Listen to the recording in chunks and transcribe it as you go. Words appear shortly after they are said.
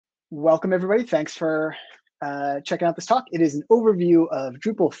Welcome, everybody. Thanks for checking out this talk. It is an overview of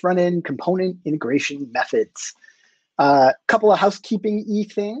Drupal front-end component integration methods. A couple of housekeeping-y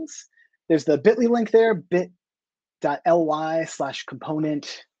things. There's the bit.ly link there,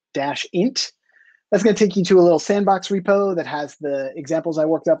 bit.ly/component-int. That's going to take you to a little sandbox repo that has the examples I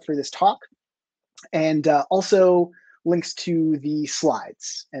worked up for this talk, and also links to the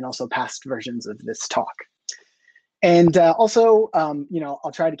slides and also past versions of this talk. And also,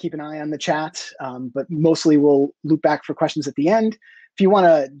 I'll try to keep an eye on the chat, but mostly we'll loop back for questions at the end. If you want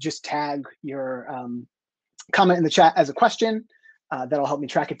to just tag your comment in the chat as a question, that'll help me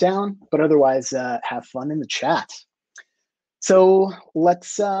track it down. But otherwise, have fun in the chat. So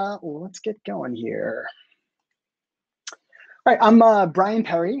let's get going here. All right, I'm Brian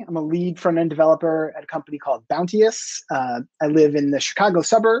Perry. I'm a lead front-end developer at a company called Bounteous. I live in the Chicago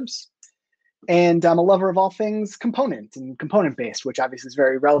suburbs. And I'm a lover of all things component and component-based, which obviously is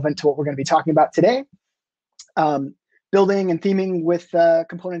very relevant to what we're going to be talking about today. Building and theming with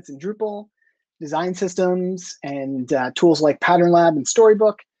components in Drupal, design systems, and tools like Pattern Lab and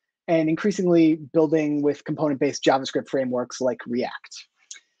Storybook, and increasingly building with component-based JavaScript frameworks like React.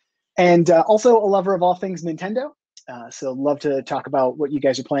 And also a lover of all things Nintendo. So love to talk about what you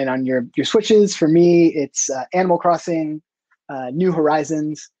guys are playing on your Switches. For me, it's Animal Crossing, New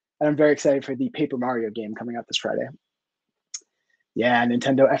Horizons, and I'm very excited for the Paper Mario game coming out this Friday. Yeah,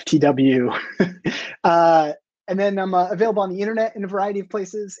 Nintendo FTW. And then I'm available on the internet in a variety of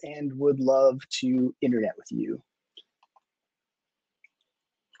places and would love to internet with you.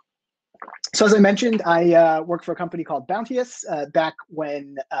 So as I mentioned, I work for a company called Bounteous back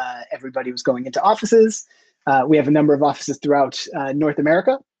when everybody was going into offices. We have a number of offices throughout North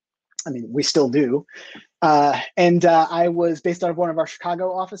America. I mean, we still do. And I was based out of one of our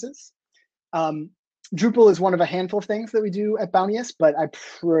Chicago offices. Drupal is one of a handful of things that we do at Bounteous, but I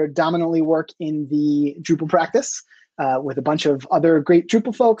predominantly work in the Drupal practice with a bunch of other great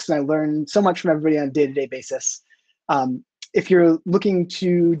Drupal folks, and I learn so much from everybody on a day-to-day basis. If you're looking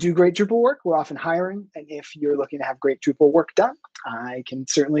to do great Drupal work, we're often hiring, and if you're looking to have great Drupal work done, I can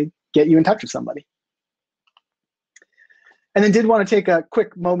certainly get you in touch with somebody. And then did want to take a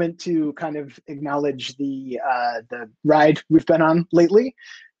quick moment to kind of acknowledge the ride we've been on lately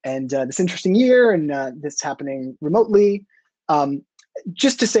and this interesting year and this happening remotely.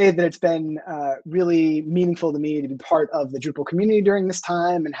 Just to say that it's been really meaningful to me to be part of the Drupal community during this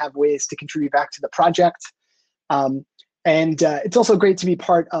time and have ways to contribute back to the project. And it's also great to be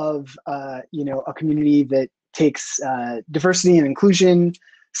part of a community that takes diversity and inclusion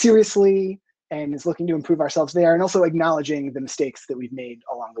seriously and is looking to improve ourselves there, and also acknowledging the mistakes that we've made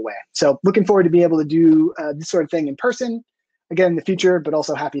along the way. So looking forward to be able to do this sort of thing in person again in the future, but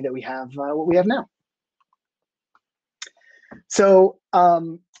also happy that we have what we have now. So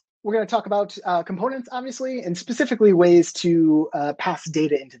we're going to talk about components, obviously, and specifically ways to pass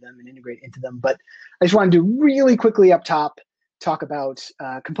data into them and integrate into them. But I just wanted to really quickly up top talk about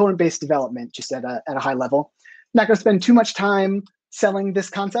component-based development just at a high level. I'm not going to spend too much time selling this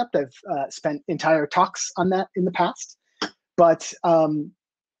concept. I've spent entire talks on that in the past. But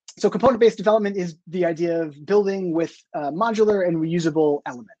so component-based development is the idea of building with modular and reusable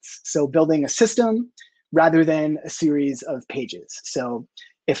elements. So building a system rather than a series of pages. So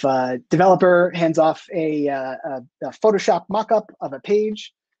if a developer hands off a Photoshop mockup of a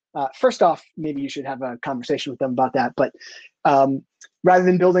page, first off, maybe you should have a conversation with them about that. But rather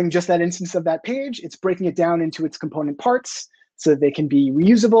than building just that instance of that page, it's breaking it down into its component parts so they can be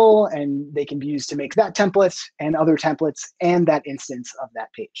reusable and they can be used to make that template and other templates and that instance of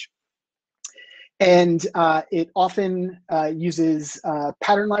that page. And it often uses a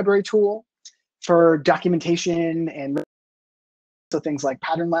pattern library tool for documentation and so things like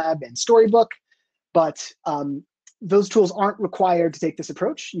Pattern Lab and Storybook. But those tools aren't required to take this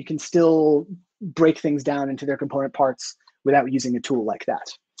approach. You can still break things down into their component parts without using a tool like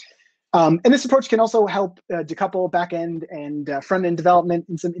that. And this approach can also help decouple backend and front-end development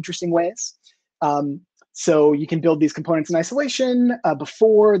in some interesting ways. So you can build these components in isolation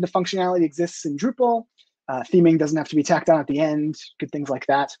before the functionality exists in Drupal. Theming doesn't have to be tacked on at the end, good things like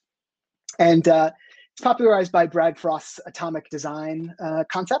that. And it's popularized by Brad Frost's atomic design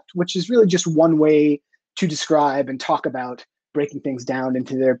concept, which is really just one way to describe and talk about breaking things down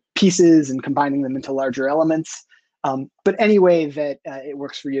into their pieces and combining them into larger elements. But any way that it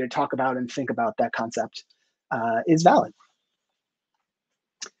works for you to talk about and think about that concept is valid.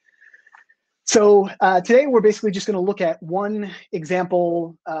 So today we're basically just going to look at one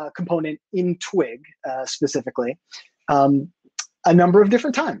example component in Twig specifically a number of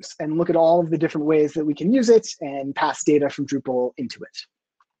different times and look at all of the different ways that we can use it and pass data from Drupal into it.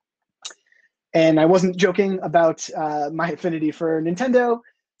 And I wasn't joking about my affinity for Nintendo.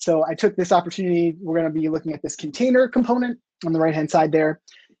 So I took this opportunity. We're going to be looking at this container component on the right-hand side there.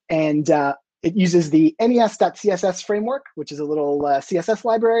 And it uses the nes.css framework, which is a little CSS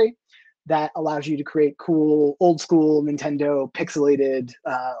library that allows you to create cool, old school Nintendo pixelated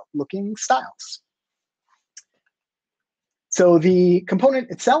looking styles. So the component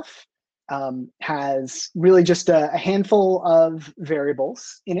itself has really just a handful of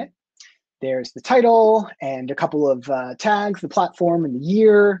variables in it. There's the title and a couple of tags, the platform and the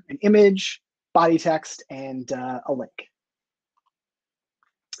year, an image, body text, and a link.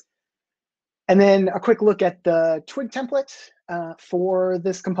 And then a quick look at the twig template for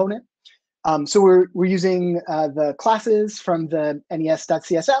this component. So we're using the classes from the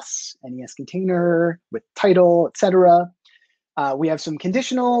nes.css, nes container with title, etc. We have some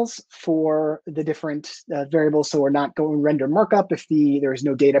conditionals for the different variables, so we're not going to render markup if there is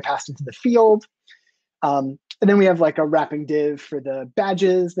no data passed into the field. And then we have like a wrapping div for the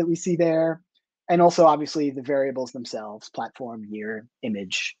badges that we see there, and also obviously the variables themselves, platform, year,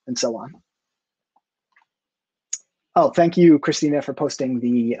 image, and so on. Oh, thank you, Christina, for posting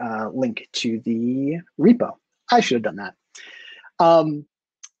the link to the repo. I should have done that.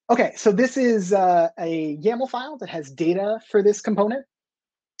 Okay, so this is a YAML file that has data for this component.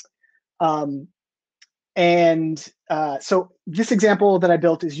 So this example that I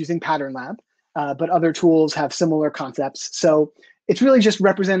built is using Pattern Lab, but other tools have similar concepts. So it's really just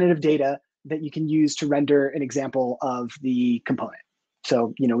representative data that you can use to render an example of the component.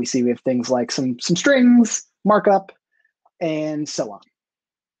 So, you know, we have things like some strings, markup, and so on.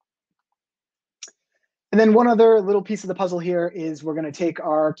 And then one other little piece of the puzzle here is we're going to take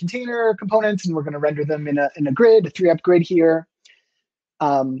our container components and we're going to render them in a grid, a 3-up grid here.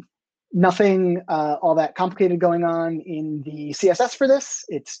 Nothing all that complicated going on in the CSS for this.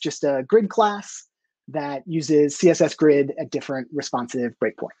 It's just a grid class that uses CSS grid at different responsive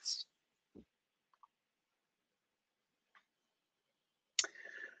breakpoints.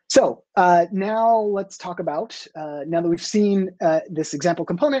 So now let's talk about, now that we've seen this example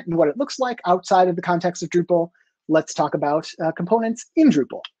component and what it looks like outside of the context of Drupal, let's talk about components in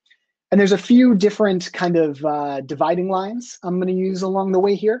Drupal. And there's a few different kind of dividing lines I'm going to use along the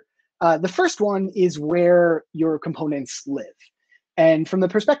way here. The first one is where your components live. And from the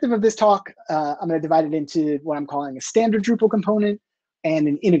perspective of this talk, I'm going to divide it into what I'm calling a standard Drupal component and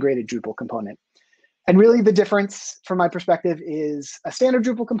an integrated Drupal component. And really the difference from my perspective is a standard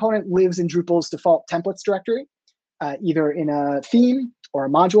Drupal component lives in Drupal's default templates directory, either in a theme or a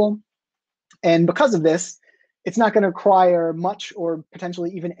module. And because of this, it's not going to require much or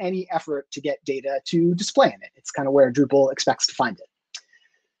potentially even any effort to get data to display in it. It's kind of where Drupal expects to find it.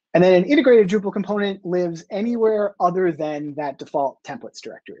 And then an integrated Drupal component lives anywhere other than that default templates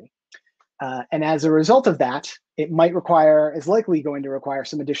directory. And as a result of that, it is likely going to require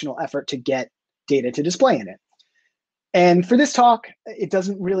some additional effort to get data to display in it. And for this talk, it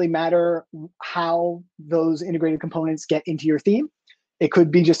doesn't really matter how those integrated components get into your theme. It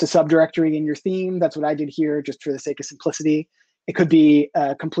could be just a subdirectory in your theme. That's what I did here, just for the sake of simplicity. It could be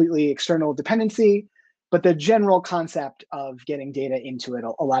a completely external dependency, but the general concept of getting data into it,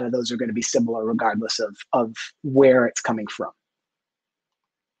 a lot of those are going to be similar regardless of where it's coming from.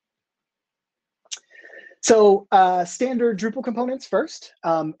 So standard Drupal components first,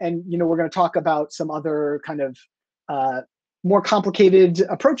 and we're going to talk about some other kind of more complicated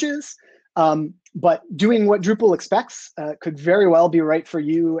approaches, but doing what Drupal expects could very well be right for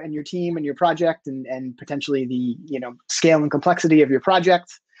you and your team and your project, and potentially the scale and complexity of your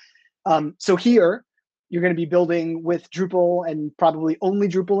project. So here you're going to be building with Drupal and probably only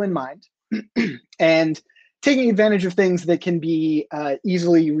Drupal in mind, and taking advantage of things that can be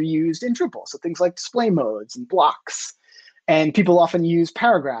easily reused in Drupal. So things like display modes and blocks. And people often use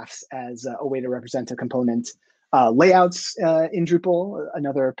paragraphs as a way to represent a component. Layouts in Drupal,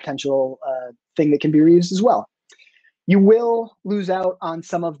 another potential thing that can be reused as well. You will lose out on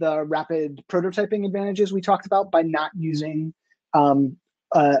some of the rapid prototyping advantages we talked about by not using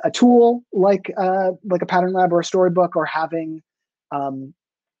a tool like a Pattern Lab or a Storybook, or having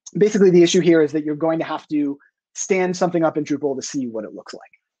basically, the issue here is that you're going to have to stand something up in Drupal to see what it looks like.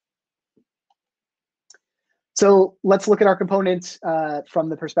 So let's look at our component from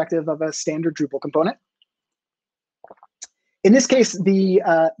the perspective of a standard Drupal component. In this case, the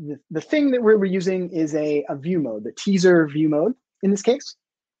thing that we're using is a view mode, the teaser view mode in this case.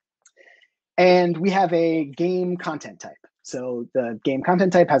 And we have a game content type. So the game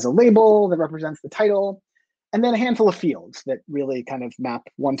content type has a label that represents the title, and then a handful of fields that really kind of map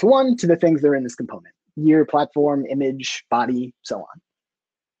one-to-one to the things that are in this component: year, platform, image, body, so on.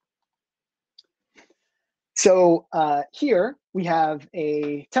 So here we have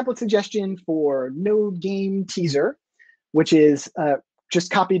a template suggestion for Node Game Teaser, which is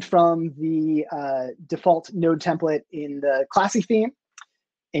just copied from the default Node template in the Classy theme,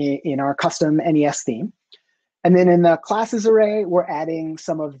 in our custom NES theme. And then in the classes array, we're adding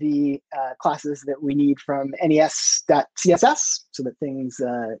some of the classes that we need from nes.css so that things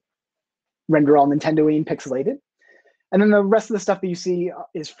render all Nintendo-y and pixelated. And then the rest of the stuff that you see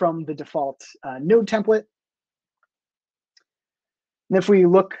is from the default Node template. And if we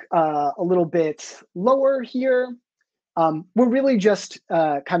look a little bit lower here, we're really just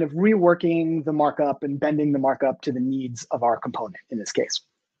kind of reworking the markup and bending the markup to the needs of our component in this case.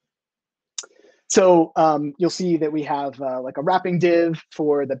 So you'll see that we have like a wrapping div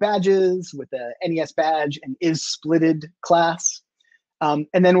for the badges with the NES badge and isSplitted class. And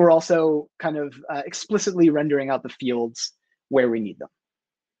then we're also kind of explicitly rendering out the fields where we need them.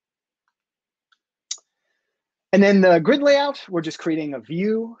 And then the grid layout, we're just creating a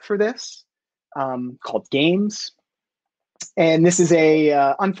view for this called games. And this is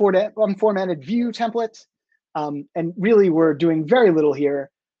a unformatted view template. And really, we're doing very little here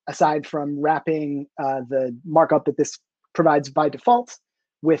aside from wrapping the markup that this provides by default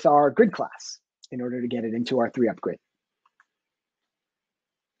with our grid class in order to get it into our 3-up grid.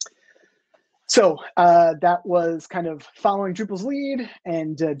 So that was kind of following Drupal's lead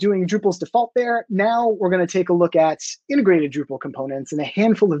and doing Drupal's default there. Now we're going to take a look at integrated Drupal components in a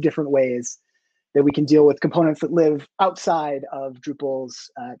handful of different ways that we can deal with components that live outside of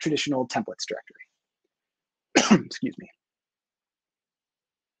Drupal's traditional templates directory. Excuse me.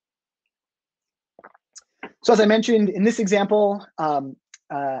 So as I mentioned, in this example,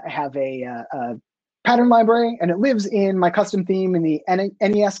 I have a pattern library, and it lives in my custom theme in the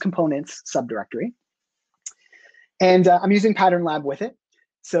NES components subdirectory. And I'm using Pattern Lab with it.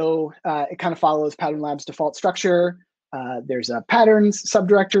 So it kind of follows Pattern Lab's default structure. There's a patterns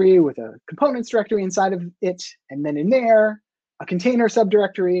subdirectory with a components directory inside of it. And then in there, a container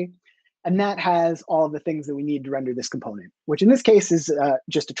subdirectory. And that has all of the things that we need to render this component, which in this case is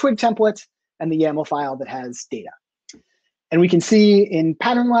just a twig template and the YAML file that has data. And we can see in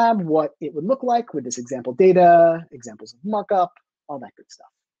Pattern Lab what it would look like with this example data, examples of markup, all that good stuff.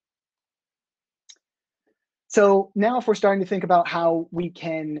 So now if we're starting to think about how we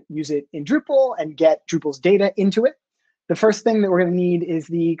can use it in Drupal and get Drupal's data into it, the first thing that we're going to need is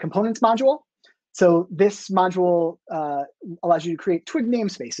the components module. So this module allows you to create twig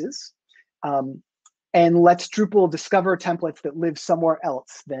namespaces and lets Drupal discover templates that live somewhere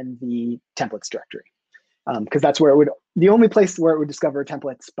else than the templates directory. Because that's where it would, the only place where it would discover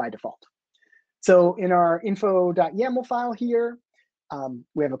templates by default. So in our info.yaml file here,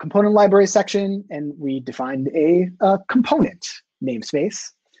 we have a component library section, and we defined a component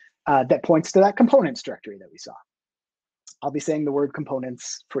namespace that points to that components directory that we saw. I'll be saying the word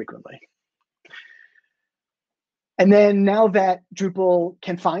components frequently. And then now that Drupal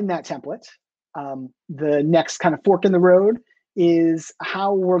can find that template, the next kind of fork in the road is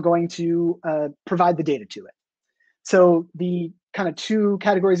how we're going to provide the data to it. So the kind of two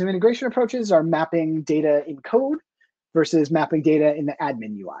categories of integration approaches are mapping data in code versus mapping data in the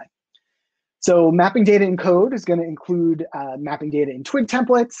admin UI. So mapping data in code is going to include mapping data in twig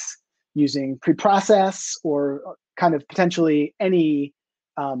templates using preprocess or kind of potentially any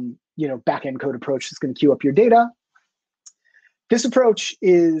backend code approach that's going to queue up your data. This approach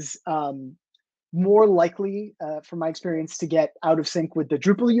is more likely, from my experience, to get out of sync with the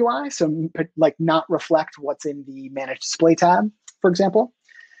Drupal UI, so like not reflect what's in the Manage Display tab, for example.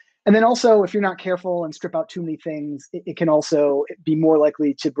 And then also, if you're not careful and strip out too many things, it can also be more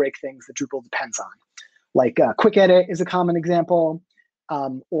likely to break things that Drupal depends on. Like quick edit is a common example,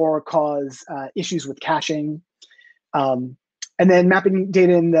 or cause issues with caching. And then mapping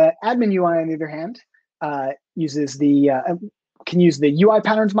data in the admin UI, on the other hand, can use the UI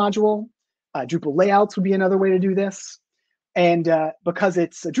patterns module. Drupal layouts would be another way to do this. And because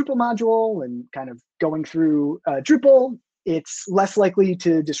it's a Drupal module and kind of going through Drupal, it's less likely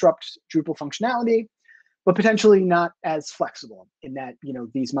to disrupt Drupal functionality, but potentially not as flexible in that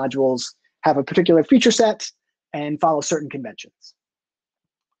these modules have a particular feature set and follow certain conventions.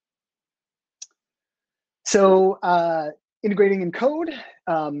 So integrating in code,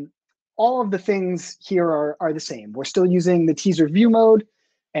 all of the things here are the same. We're still using the teaser view mode,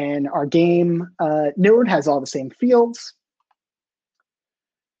 and our game node has all the same fields.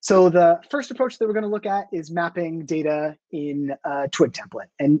 So the first approach that we're going to look at is mapping data in a twig template.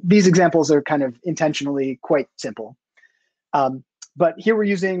 And these examples are kind of intentionally quite simple. But here we're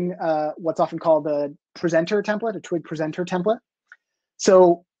using what's often called a presenter template, a twig presenter template.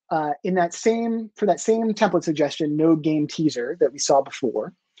 So for that same template suggestion, node game teaser that we saw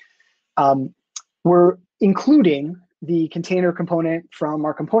before, we're including the container component from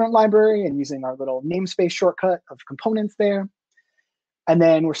our component library and using our little namespace shortcut of components there. And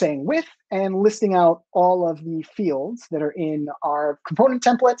then we're saying with and listing out all of the fields that are in our component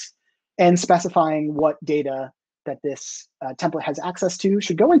template and specifying what data that this template has access to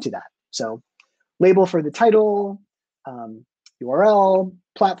should go into that. So label for the title, URL,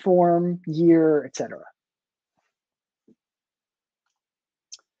 platform, year, etc.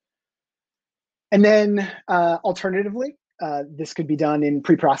 And then alternatively, this could be done in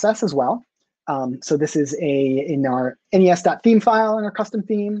preprocess as well. So this is in our nes.theme file in our custom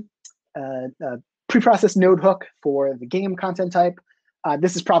theme, preprocess node hook for the game content type.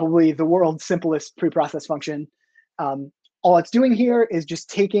 This is probably the world's simplest preprocess function. All it's doing here is just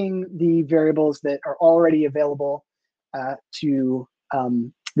taking the variables that are already available to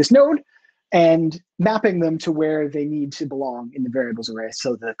this node and mapping them to where they need to belong in the variables array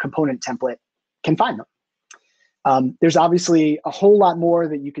so the component template can find them. There's obviously a whole lot more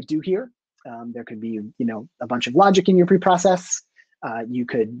that you could do here. There could be, a bunch of logic in your preprocess. You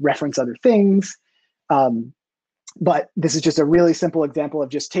could reference other things. But this is just a really simple example of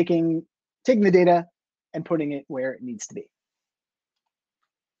just taking the data and putting it where it needs to be.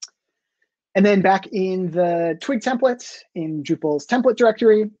 And then back in the Twig template, in Drupal's template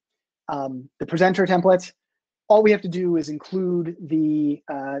directory, the presenter template, all we have to do is include the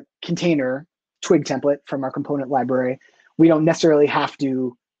container Twig template from our component library. We don't necessarily have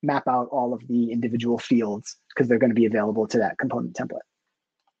to map out all of the individual fields because they're going to be available to that component template.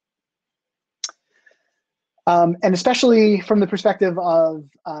 And especially from the perspective of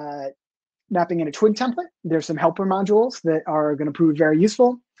mapping in a Twig template, there's some helper modules that are going to prove very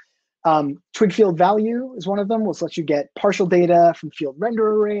useful. Twig field value is one of them, which lets you get partial data from field render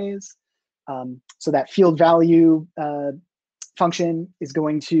arrays. So that field value function is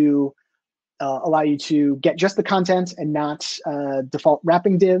going to allow you to get just the content and not default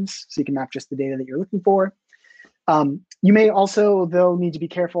wrapping divs, so you can map just the data that you're looking for. You may also, though, need to be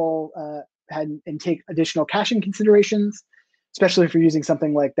careful and take additional caching considerations, especially if you're using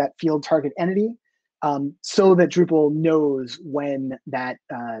something like that field target entity, so that Drupal knows when that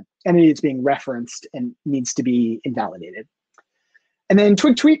entity is being referenced and needs to be invalidated. And then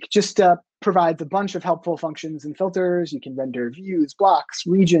Twig Tweak just provides a bunch of helpful functions and filters. You can render views, blocks,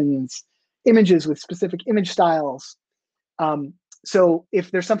 regions, images with specific image styles. So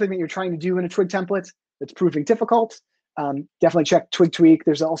if there's something that you're trying to do in a Twig template that's proving difficult, definitely check Twig Tweak.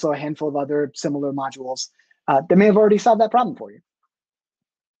 There's also a handful of other similar modules that may have already solved that problem for you.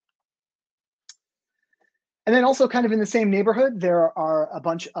 And then also kind of in the same neighborhood, there are a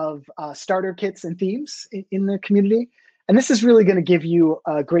bunch of starter kits and themes in the community. And this is really going to give you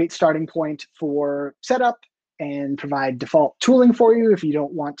a great starting point for setup and provide default tooling for you if you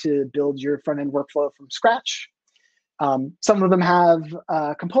don't want to build your front-end workflow from scratch. Some of them have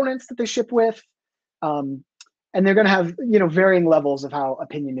components that they ship with, and they're going to have varying levels of how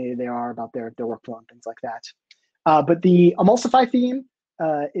opinionated they are about their workflow and things like that. But the Emulsify theme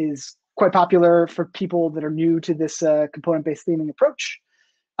is quite popular for people that are new to this component-based theming approach.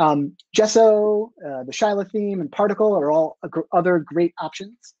 Gesso, the Shyla theme, and Particle are all other great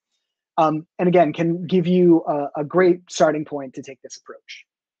options. And again, can give you a great starting point to take this approach.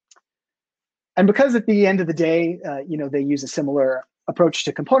 And because at the end of the day, they use a similar approach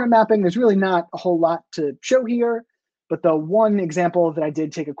to component mapping, there's really not a whole lot to show here. But the one example that I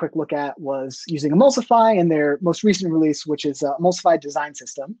did take a quick look at was using Emulsify in their most recent release, which is Emulsify Design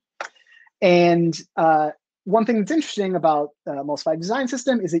System. And one thing that's interesting about Emulsify Design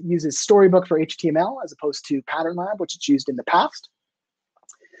System is it uses Storybook for HTML as opposed to Pattern Lab, which it's used in the past.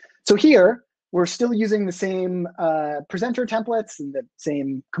 So here, we're still using the same presenter templates and the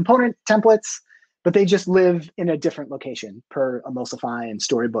same component templates, but they just live in a different location per Emulsify and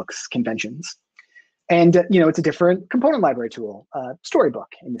Storybook's conventions. And it's a different component library tool,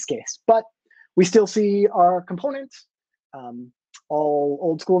 Storybook in this case. But we still see our components, all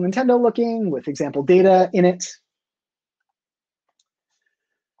old school Nintendo looking with example data in it.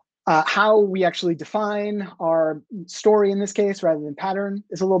 How we actually define our story in this case rather than pattern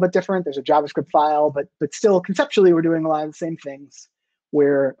is a little bit different. There's a JavaScript file, but still conceptually we're doing a lot of the same things.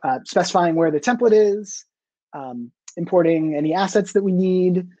 We're specifying where the template is, importing any assets that we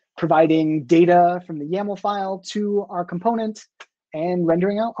need, providing data from the YAML file to our component, and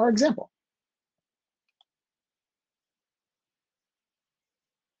rendering out our example.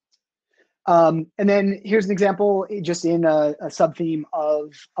 And then here's an example just in a sub-theme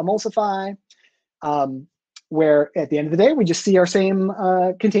of Emulsify. where at the end of the day, we just see our same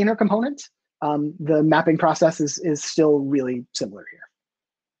container component. The mapping process is still really similar here.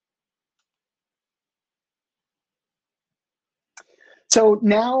 So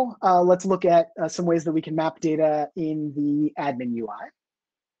now let's look at some ways that we can map data in the admin UI.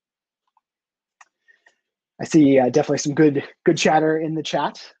 I see definitely some good chatter in the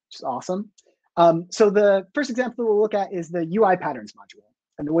chat, which is awesome. So the first example we'll look at is the UI patterns module.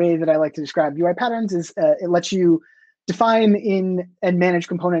 And the way that I like to describe UI patterns is it lets you define and manage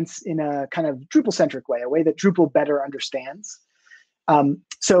components in a kind of Drupal-centric way, a way that Drupal better understands.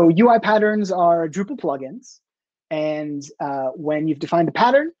 So UI patterns are Drupal plugins. And when you've defined a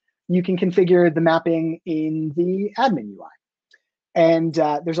pattern, you can configure the mapping in the admin UI. And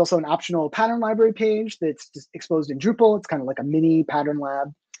there's also an optional pattern library page that's just exposed in Drupal. It's kind of like a mini pattern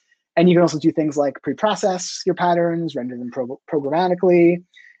lab. And you can also do things like pre-process your patterns, render them programmatically,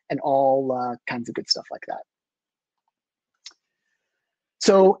 and all kinds of good stuff like that.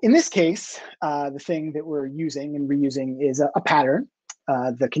 So in this case, the thing that we're using and reusing is a pattern,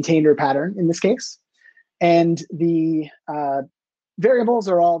 the container pattern in this case. And the variables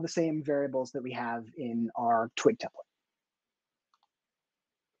are all the same variables that we have in our Twig template.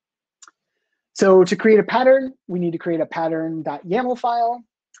 So to create a pattern, we need to create a pattern.yaml file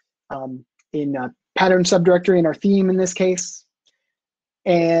in a pattern subdirectory in our theme in this case.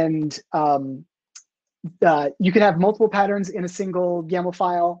 And you can have multiple patterns in a single YAML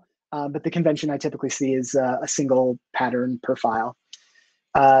file, but the convention I typically see is a single pattern per file.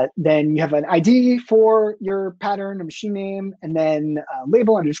 Then you have an ID for your pattern, a machine name, and then a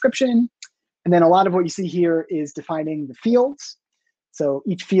label and a description. And then a lot of what you see here is defining the fields. So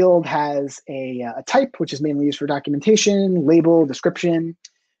each field has a type, which is mainly used for documentation, label, description,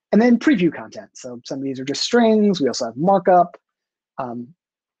 and then preview content. So some of these are just strings. We also have markup.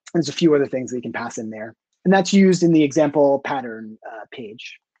 There's a few other things that you can pass in there. And that's used in the example pattern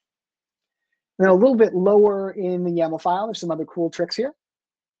page. And then a little bit lower in the YAML file, there's some other cool tricks here.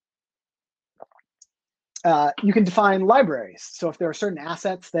 You can define libraries. So if there are certain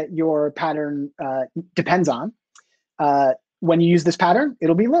assets that your pattern depends on, when you use this pattern,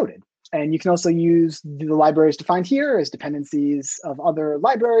 it'll be loaded. And you can also use the libraries defined here as dependencies of other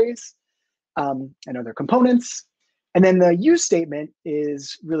libraries and other components. And then the use statement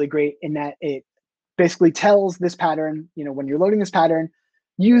is really great in that it basically tells this pattern, when you're loading this pattern,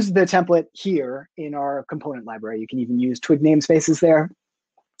 use the template here in our component library. You can even use Twig namespaces there.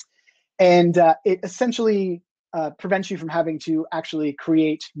 And it essentially prevents you from having to actually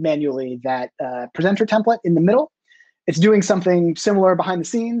create manually that presenter template in the middle. It's doing something similar behind the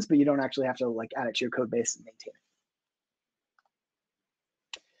scenes, but you don't actually have to add it to your code base and maintain it.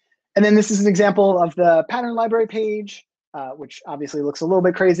 And then this is an example of the pattern library page, which obviously looks a little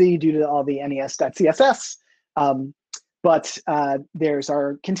bit crazy due to all the nes.css. But there's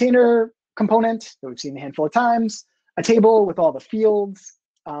our container component that we've seen a handful of times, a table with all the fields.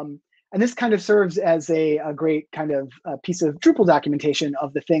 And this kind of serves as a great kind of piece of Drupal documentation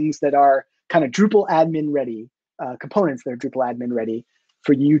of the things that are kind of Drupal admin ready, components that are Drupal admin ready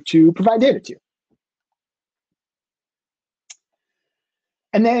for you to provide data to.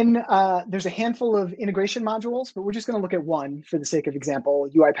 And then there's a handful of integration modules, but we're just going to look at one for the sake of example,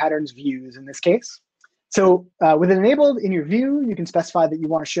 UI patterns views in this case. So with it enabled in your view, you can specify that you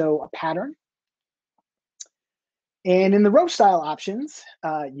want to show a pattern. And in the row style options,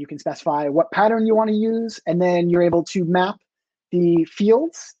 you can specify what pattern you want to use, and then you're able to map the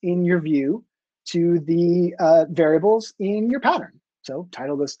fields in your view to the variables in your pattern. So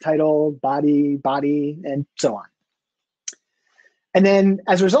title goes to title, body, body, and so on. And then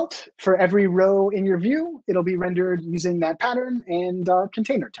as a result, for every row in your view, it'll be rendered using that pattern and our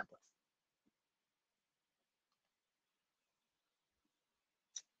container template.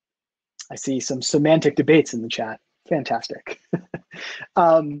 I see some semantic debates in the chat. Fantastic.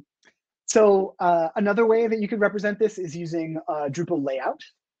 So another way that you could represent this is using Drupal layout.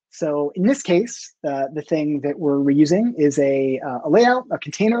 So in this case, the thing that we're reusing is a layout, a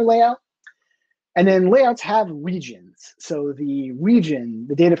container layout. And then layouts have regions. So the region,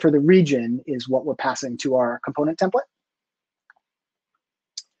 the data for the region is what we're passing to our component template.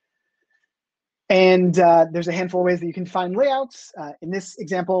 And there's a handful of ways that you can find layouts. In this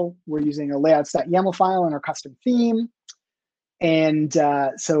example, we're using a layouts.yaml file in our custom theme. And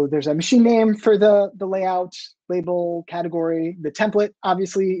so there's a machine name for the layout, label, category. The template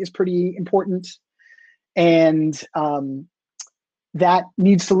obviously is pretty important. And that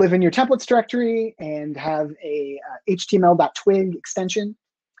needs to live in your templates directory and have a html.twig extension.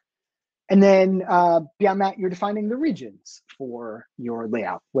 And then beyond that, you're defining the regions for your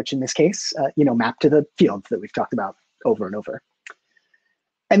layout, which in this case, map to the fields that we've talked about over and over.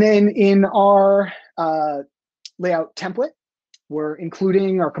 And then in our layout template, we're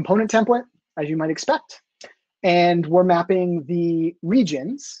including our component template, as you might expect, and we're mapping the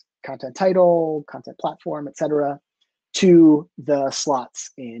regions, content title, content platform, et cetera, to the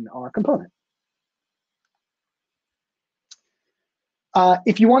slots in our component.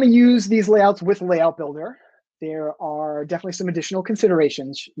 If you want to use these layouts with Layout Builder, there are definitely some additional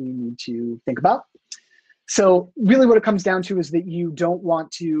considerations you need to think about. So really what it comes down to is that you don't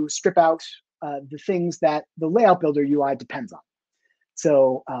want to strip out the things that the Layout Builder UI depends on.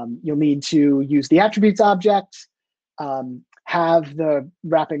 So you'll need to use the attributes object, have the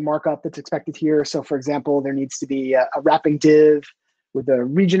wrapping markup that's expected here. So for example, there needs to be a wrapping div with the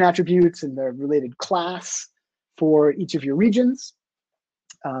region attributes and the related class for each of your regions.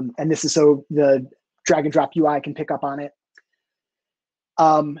 And this is so the drag and drop UI can pick up on it.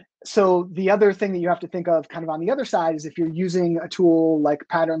 So the other thing that you have to think of kind of on the other side is if you're using a tool like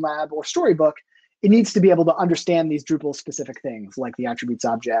Pattern Lab or Storybook, it needs to be able to understand these Drupal specific things like the attributes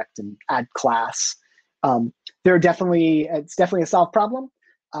object and add class. It's definitely a solved problem,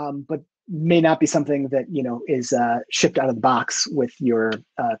 but may not be something that is shipped out of the box with your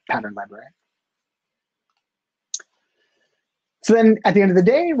pattern library. So then at the end of the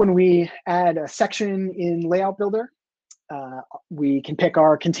day, when we add a section in Layout Builder, we can pick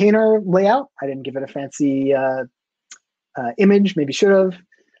our container layout. I didn't give it a fancy image, maybe should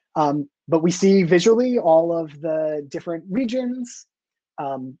have. But we see visually all of the different regions,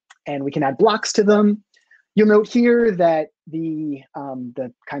 and we can add blocks to them. You'll note here that the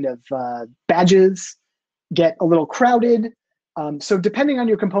kind of badges get a little crowded. So depending on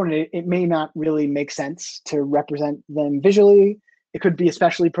your component, it may not really make sense to represent them visually. It could be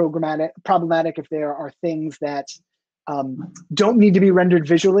especially problematic if there are things that don't need to be rendered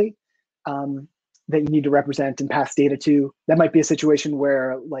visually that you need to represent and pass data to. That might be a situation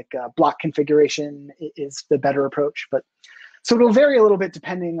where like block configuration is the better approach. But so it'll vary a little bit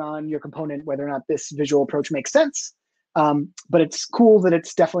depending on your component, whether or not this visual approach makes sense. But it's cool that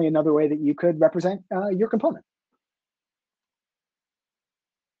it's definitely another way that you could represent your component.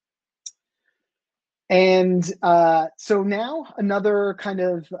 And so now another kind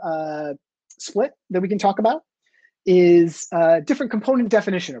of split that we can talk about is different component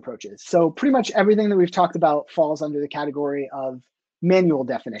definition approaches. So pretty much everything that we've talked about falls under the category of manual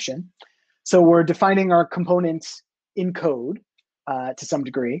definition. So we're defining our components in code to some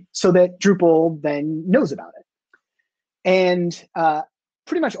degree so that Drupal then knows about it. And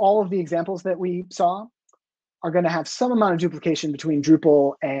pretty much all of the examples that we saw are going to have some amount of duplication between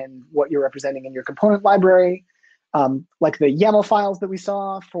Drupal and what you're representing in your component library, like the YAML files that we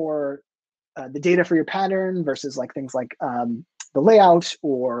saw for the data for your pattern versus like things like the layout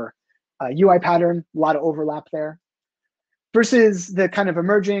or UI pattern, a lot of overlap there. Versus the kind of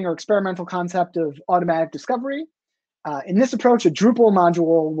emerging or experimental concept of automatic discovery. In this approach, a Drupal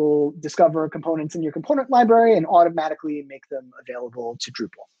module will discover components in your component library and automatically make them available to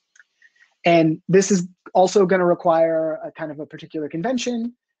Drupal. And this is also going to require a kind of a particular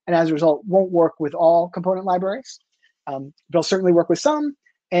convention, and as a result, won't work with all component libraries. They'll certainly work with some,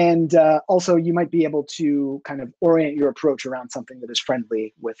 and also you might be able to kind of orient your approach around something that is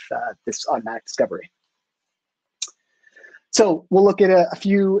friendly with this automatic discovery. So we'll look at a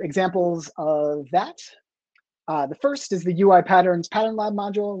few examples of that. The first is the UI Patterns Pattern Lab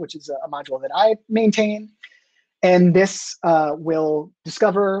module, which is a module that I maintain. And this will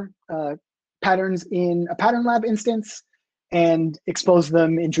discover patterns in a Pattern Lab instance and expose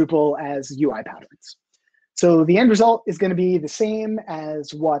them in Drupal as UI patterns. So the end result is going to be the same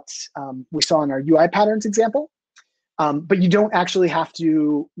as what we saw in our UI patterns example, but you don't actually have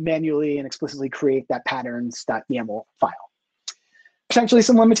to manually and explicitly create that patterns.yaml file. Potentially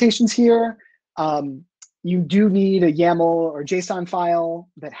some limitations here. You do need a YAML or JSON file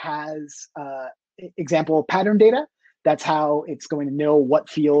that has example pattern data. That's how it's going to know what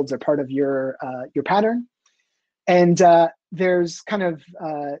fields are part of your pattern. And there's kind of,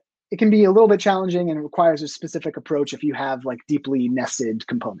 it can be a little bit challenging and it requires a specific approach if you have like deeply nested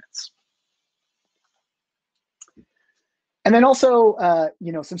components. And then also,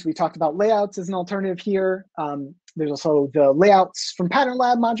 since we talked about layouts as an alternative here, there's also the layouts from Pattern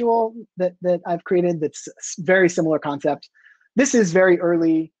Lab module that I've created that's a very similar concept. This is very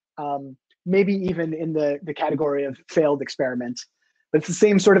early, maybe even in the category of failed experiment, but it's the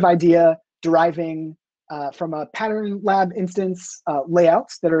same sort of idea, deriving from a Pattern Lab instance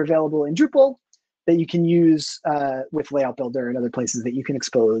layouts that are available in Drupal that you can use with Layout Builder and other places that you can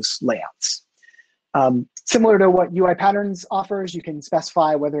expose layouts. Similar to what UI Patterns offers, you can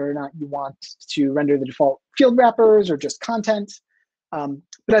specify whether or not you want to render the default field wrappers or just content.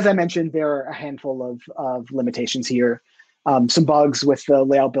 But as I mentioned, there are a handful of limitations here. Some bugs with the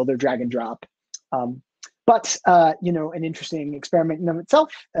layout builder drag and drop. But an interesting experiment in of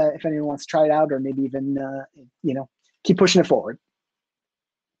itself, if anyone wants to try it out, or maybe even keep pushing it forward.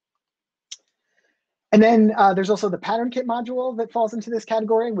 And then there's also the pattern kit module that falls into this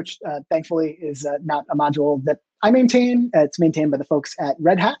category, which thankfully is not a module that I maintain. It's maintained by the folks at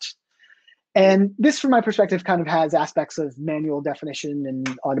Red Hat. And this, from my perspective, kind of has aspects of manual definition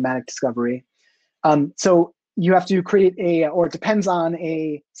and automatic discovery. So you have to create or it depends on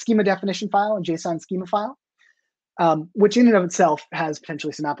a schema definition file, a JSON schema file, which in and of itself has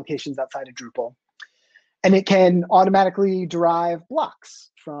potentially some applications outside of Drupal. And it can automatically derive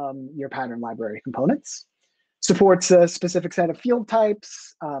blocks from your pattern library components. Supports a specific set of field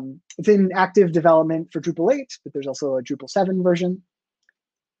types. It's in active development for Drupal 8, but there's also a Drupal 7 version.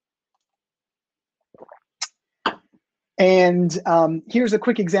 And here's a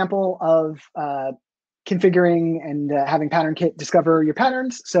quick example of configuring and having Pattern Kit discover your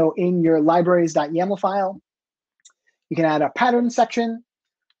patterns. So in your libraries.yaml file, you can add a pattern section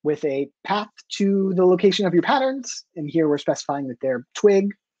with a path to the location of your patterns. And here we're specifying that they're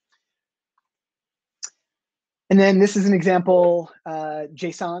twig. And then this is an example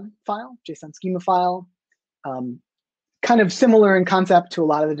JSON file, JSON schema file. Kind of similar in concept to a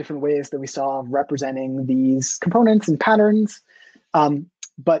lot of the different ways that we saw of representing these components and patterns.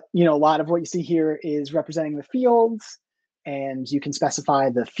 But a lot of what you see here is representing the fields, and you can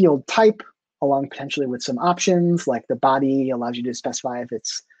specify the field type along potentially with some options, like the body allows you to specify if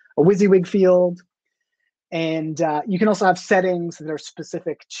it's a WYSIWYG field. And you can also have settings that are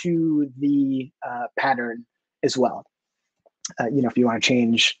specific to the pattern as well. If you want to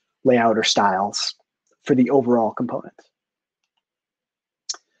change layout or styles for the overall component.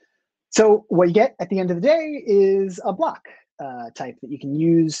 So what you get at the end of the day is a block type that you can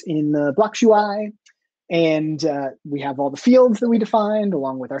use in the Blocks UI. And we have all the fields that we defined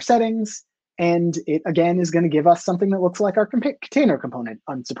along with our settings. And it, again, is going to give us something that looks like our container component,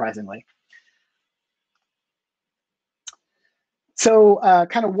 unsurprisingly. So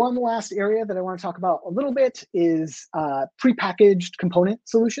kind of one last area that I want to talk about a little bit is prepackaged component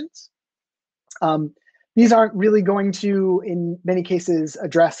solutions. These aren't really going to, in many cases,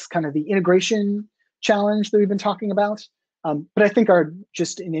 address kind of the integration challenge that we've been talking about, but I think are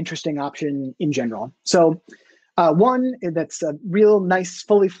just an interesting option in general. So one that's a real nice,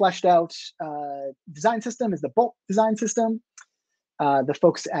 fully fleshed out design system is the Bolt design system. The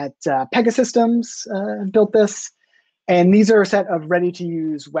folks at Pegasystems built this. And these are a set of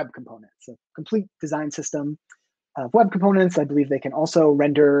ready-to-use web components, a complete design system of web components. I believe they can also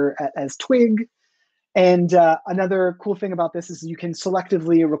render as twig. And another cool thing about this is you can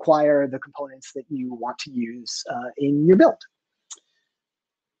selectively require the components that you want to use in your build.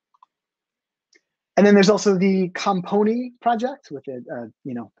 And then there's also the Compony project with a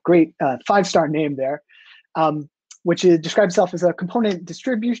great 5-star name there, which describes itself as a component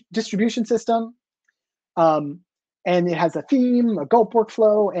distribution system. And it has a theme, a gulp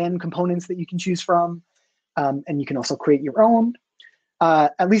workflow, and components that you can choose from. And you can also create your own.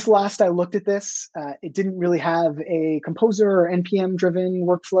 At least last I looked at this, it didn't really have a composer or NPM-driven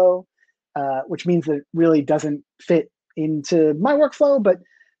workflow, which means that it really doesn't fit into my workflow. But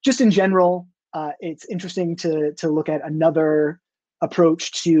just in general, it's interesting to look at another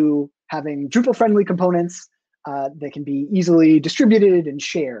approach to having Drupal-friendly components that can be easily distributed and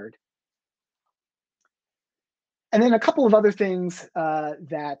shared. And then a couple of other things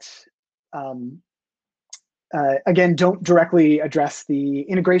that, again, don't directly address the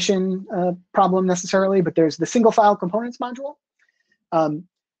integration problem necessarily, but there's the single file components module. And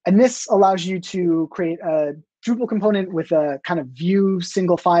this allows you to create a Drupal component with a kind of view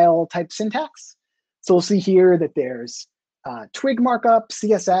single file type syntax. So we'll see here that there's twig markup,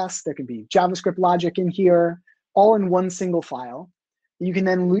 CSS, there can be JavaScript logic in here, all in one single file. You can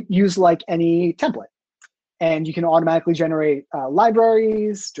then use like any template. And you can automatically generate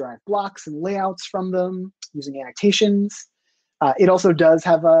libraries, derive blocks and layouts from them using annotations. It also does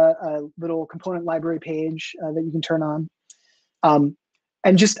have a little component library page that you can turn on.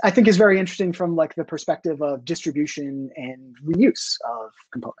 And just, I think, is very interesting from like the perspective of distribution and reuse of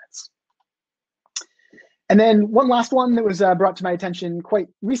components. And then one last one that was brought to my attention quite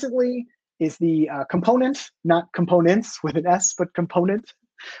recently is the component, not components with an S, but component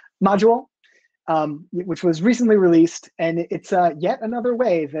module. Which was recently released, and it's yet another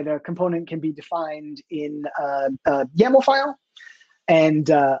way that a component can be defined in a YAML file, and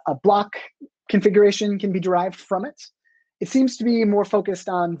a block configuration can be derived from it. It seems to be more focused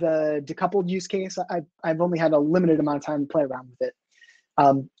on the decoupled use case. I've only had a limited amount of time to play around with it.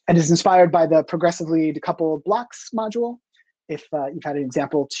 And is inspired by the progressively decoupled blocks module, if you've had an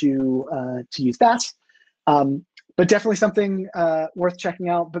example to use that. But definitely something worth checking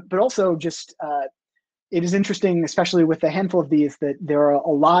out. But also just, it is interesting, especially with a handful of these, that there are a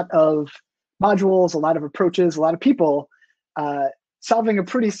lot of modules, a lot of approaches, a lot of people solving a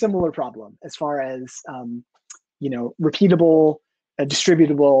pretty similar problem as far as repeatable,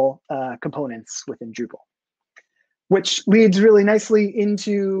 distributable components within Drupal. Which leads really nicely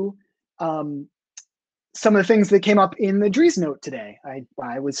into some of the things that came up in the Dries note today.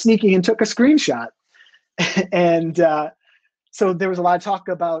 I was sneaky and took a screenshot. And so there was a lot of talk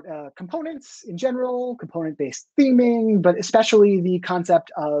about components in general, component-based theming, but especially the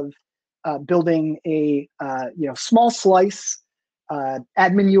concept of building a small slice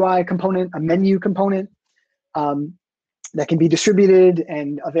admin UI component, a menu component that can be distributed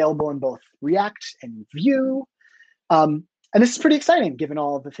and available in both React and Vue. And this is pretty exciting, given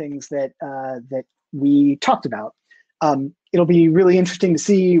all of the things that that we talked about. It'll be really interesting to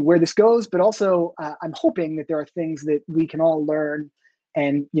see where this goes, but also I'm hoping that there are things that we can all learn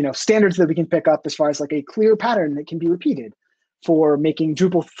and standards that we can pick up as far as like a clear pattern that can be repeated for making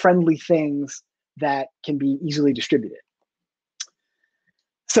Drupal-friendly things that can be easily distributed.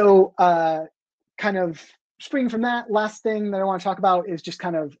 So kind of springing from that, last thing that I want to talk about is just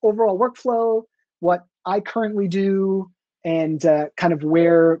kind of overall workflow, what I currently do, and kind of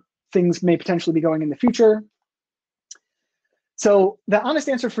where things may potentially be going in the future. So the honest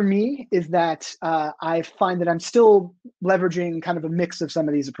answer for me is that I find that I'm still leveraging kind of a mix of some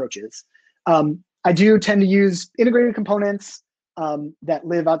of these approaches. I do tend to use integrated components that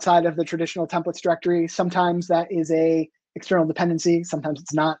live outside of the traditional templates directory. Sometimes that is a external dependency, sometimes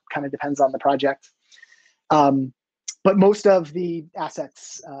it's not, kind of depends on the project. But most of the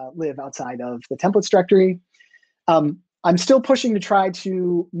assets live outside of the templates directory. I'm still pushing to try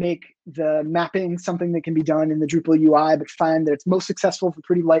to make the mapping something that can be done in the Drupal UI, but find that it's most successful for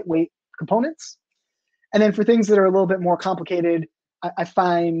pretty lightweight components. And then for things that are a little bit more complicated, I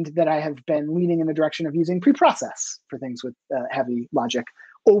find that I have been leaning in the direction of using preprocess for things with heavy logic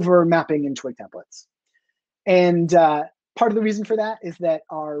over mapping in twig templates. And part of the reason for that is that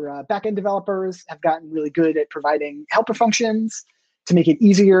our backend developers have gotten really good at providing helper functions to make it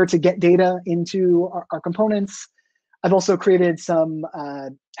easier to get data into our components. I've also created some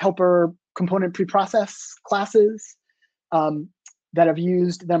helper component preprocess classes that I've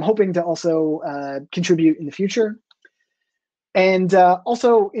used that I'm hoping to also contribute in the future. And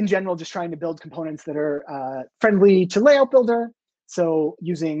also, in general, just trying to build components that are friendly to Layout Builder. So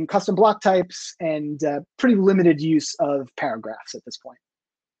using custom block types and pretty limited use of paragraphs at this point.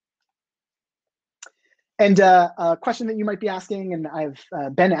 And a question that you might be asking, and I've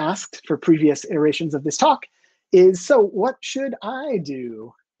been asked for previous iterations of this talk, is, so what should I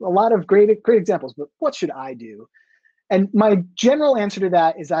do? A lot of great examples, but what should I do? And my general answer to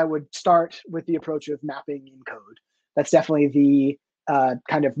that is I would start with the approach of mapping in code. That's definitely the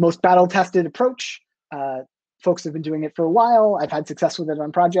kind of most battle-tested approach. Folks have been doing it for a while. I've had success with it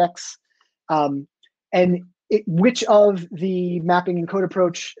on projects. And which of the mapping and code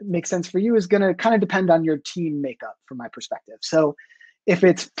approach makes sense for you is going to kind of depend on your team makeup from my perspective. So if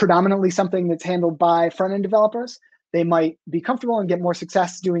it's predominantly something that's handled by front-end developers, they might be comfortable and get more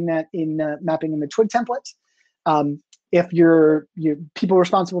success doing that in mapping in the twig template. If your people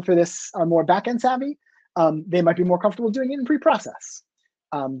responsible for this are more back-end savvy, they might be more comfortable doing it in pre-process.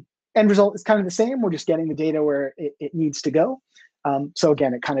 End result is kind of the same. We're just getting the data where it needs to go. So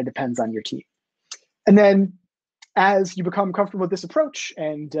again, it kind of depends on your team. And then as you become comfortable with this approach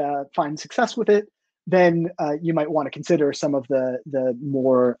and find success with it, then you might want to consider some of the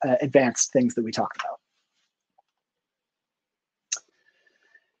more advanced things that we talked about.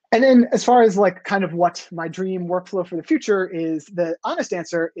 And then as far as like kind of what my dream workflow for the future is, the honest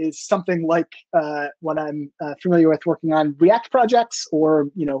answer is something like what I'm familiar with working on React projects, or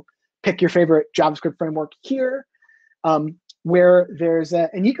pick your favorite JavaScript framework here, where there's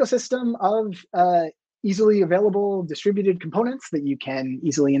an ecosystem of easily available distributed components that you can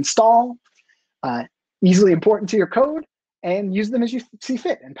easily install, easily import into your code, and use them as you see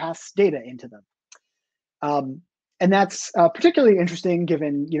fit and pass data into them. And that's particularly interesting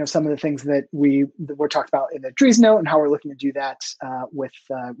given some of the things that were talked about in the Dries note and how we're looking to do that with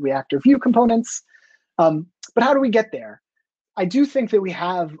React or Vue components. But how do we get there? I do think that we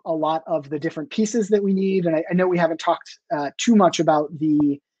have a lot of the different pieces that we need. And I know we haven't talked too much about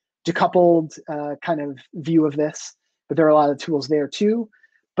the decoupled kind of view of this, but there are a lot of tools there too.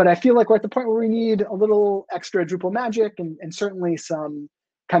 But I feel like we're at the point where we need a little extra Drupal magic and certainly some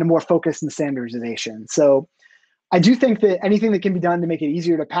kind of more focus and standardization. So I do think that anything that can be done to make it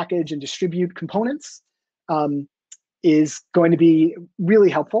easier to package and distribute components is going to be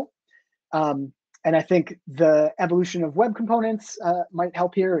really helpful. And I think the evolution of web components might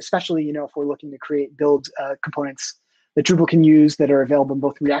help here, especially if we're looking to build components that Drupal can use that are available in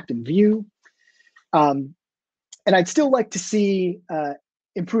both React and Vue. And I'd still like to see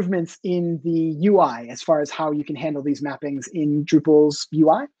improvements in the UI as far as how you can handle these mappings in Drupal's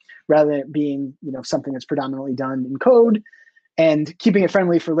UI, rather than it being something that's predominantly done in code. And keeping it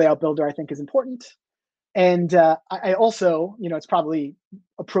friendly for Layout Builder, I think, is important. And I also, it's probably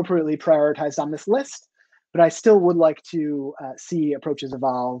appropriately prioritized on this list, but I still would like to see approaches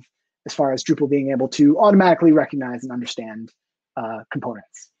evolve as far as Drupal being able to automatically recognize and understand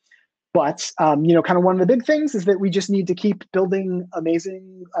components. But kind of one of the big things is that we just need to keep building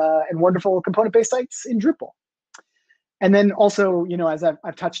amazing and wonderful component-based sites in Drupal. And then also, as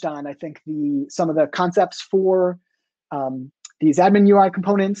I've touched on, I think some of the concepts for these admin UI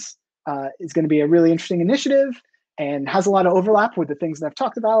components is going to be a really interesting initiative and has a lot of overlap with the things that I've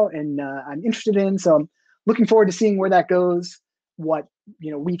talked about and I'm interested in. So I'm looking forward to seeing where that goes, what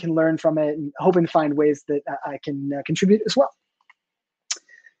we can learn from it, and hoping to find ways that I can contribute as well.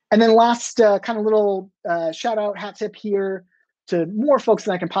 And then last kind of little shout out, hat tip here to more folks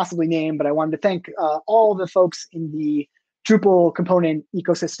than I can possibly name, but I wanted to thank all the folks in the Drupal component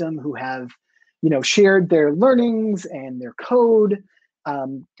ecosystem who have shared their learnings and their code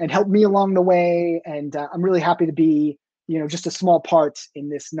and helped me along the way. And I'm really happy to be just a small part in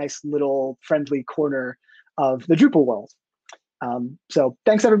this nice little friendly corner of the Drupal world. So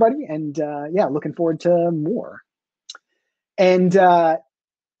thanks everybody, and yeah, looking forward to more. And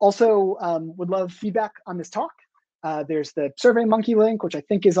also would love feedback on this talk. There's the SurveyMonkey link, which I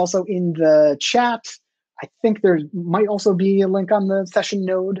think is also in the chat. I think there might also be a link on the session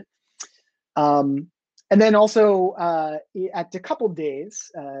node. And then also at Decoupled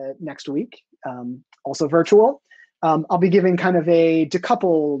Days next week, also virtual, I'll be giving kind of a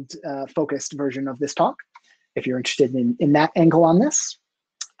decoupled focused version of this talk, if you're interested in that angle on this.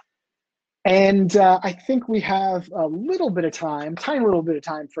 And I think we have a little bit of time, tiny little bit of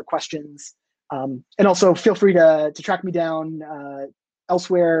time for questions. And also feel free to track me down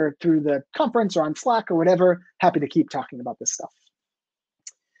elsewhere through the conference or on Slack or whatever. Happy to keep talking about this stuff.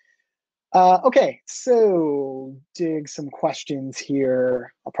 Okay, so dig some questions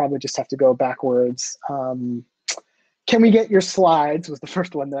here. I'll probably just have to go backwards. Can we get your slides was the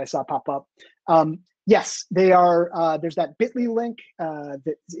first one that I saw pop up. Yes, they are. There's that bit.ly link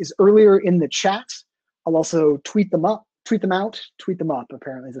that is earlier in the chat. I'll also tweet them out. Tweet them up,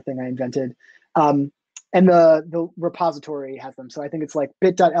 apparently is a thing I invented. And the repository has them. So I think it's like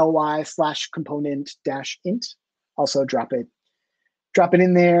bit.ly/component-int. Also drop it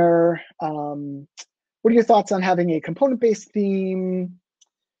in there. What are your thoughts on having a component-based theme?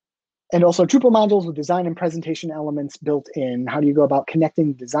 And also Drupal modules with design and presentation elements built in. How do you go about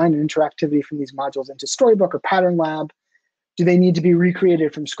connecting design and interactivity from these modules into Storybook or Pattern Lab? Do they need to be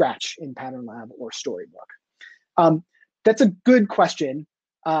recreated from scratch in Pattern Lab or Storybook? That's a good question.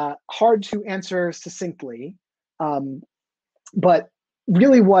 Hard to answer succinctly. But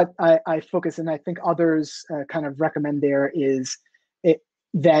really what I focus, and I think others kind of recommend there, is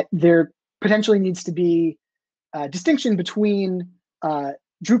that there potentially needs to be a distinction between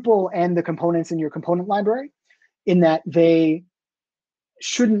Drupal and the components in your component library, in that they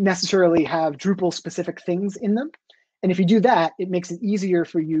shouldn't necessarily have Drupal-specific things in them. And if you do that, it makes it easier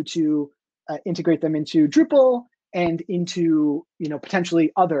for you to integrate them into Drupal and into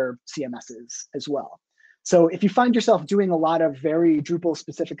potentially other CMSs as well. So if you find yourself doing a lot of very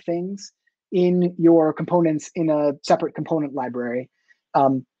Drupal-specific things in your components in a separate component library,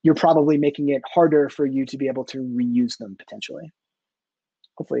 you're probably making it harder for you to be able to reuse them potentially.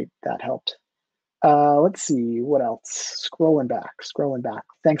 Hopefully that helped. Let's see, what else? Scrolling back.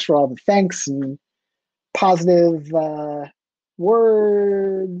 Thanks for all the thanks and positive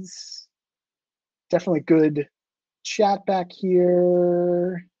words. Definitely good chat back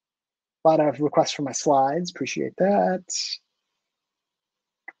here. A lot of requests for my slides. Appreciate that.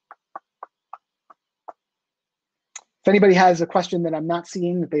 If anybody has a question that I'm not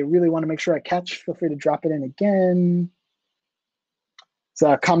seeing that they really want to make sure I catch, feel free to drop it in again. It's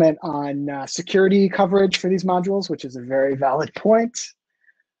a comment on security coverage for these modules, which is a very valid point.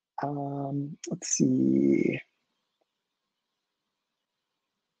 Let's see.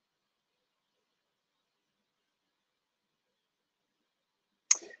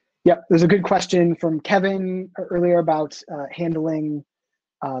 Yep, there's a good question from Kevin earlier about handling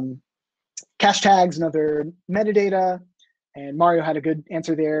Cache tags and other metadata. And Mario had a good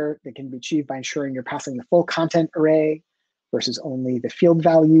answer there. That can be achieved by ensuring you're passing the full content array versus only the field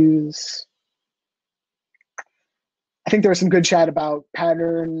values. I think there was some good chat about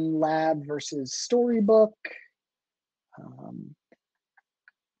Pattern Lab versus Storybook.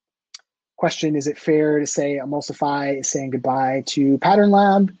 Question, is it fair to say Emulsify is saying goodbye to Pattern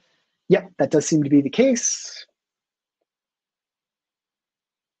Lab? Yep, that does seem to be the case.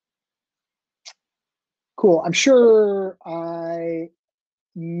 Cool, I'm sure I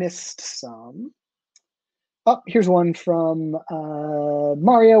missed some. Oh, here's one from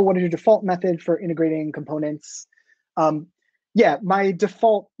Mario. What is your default method for integrating components? Yeah, my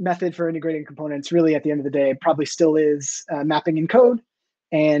default method for integrating components really at the end of the day probably still is mapping in code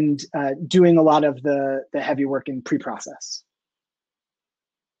and doing a lot of the heavy work in pre-process.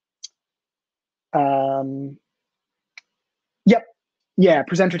 Yep, yeah,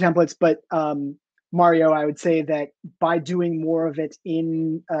 presenter templates, but Mario, I would say that by doing more of it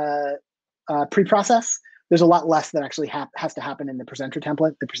in pre-process, there's a lot less that actually has to happen in the presenter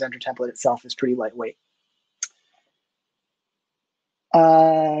template. The presenter template itself is pretty lightweight.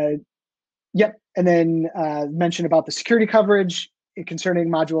 Yep, and then mention about the security coverage concerning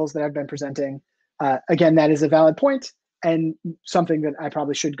modules that I've been presenting. Again, that is a valid point and something that I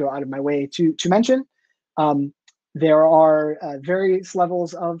probably should go out of my way to mention. There are various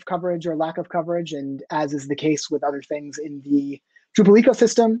levels of coverage or lack of coverage, and as is the case with other things in the Drupal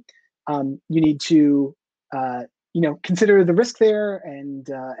ecosystem, you need to consider the risk there and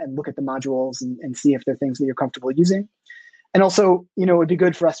look at the modules and see if they're things that you're comfortable using. And also, it would be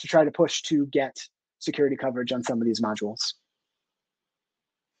good for us to try to push to get security coverage on some of these modules.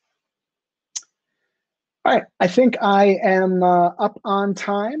 All right, I think I am up on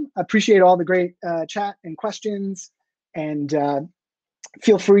time. I appreciate all the great chat and questions, and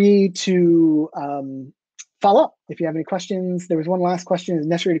feel free to follow up if you have any questions. There was one last question: is it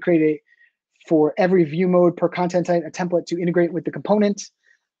necessary to create for every view mode per content type a template to integrate with the component?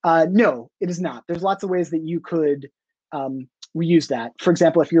 No, it is not. There's lots of ways that you could reuse that. For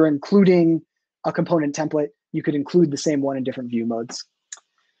example, if you're including a component template, you could include the same one in different view modes.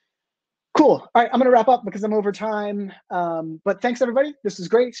 Cool. All right, I'm going to wrap up because I'm over time. But thanks, everybody. This is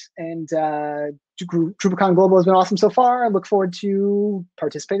great. And DrupalCon Global has been awesome so far. I look forward to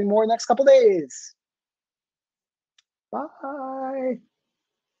participating more in the next couple days. Bye.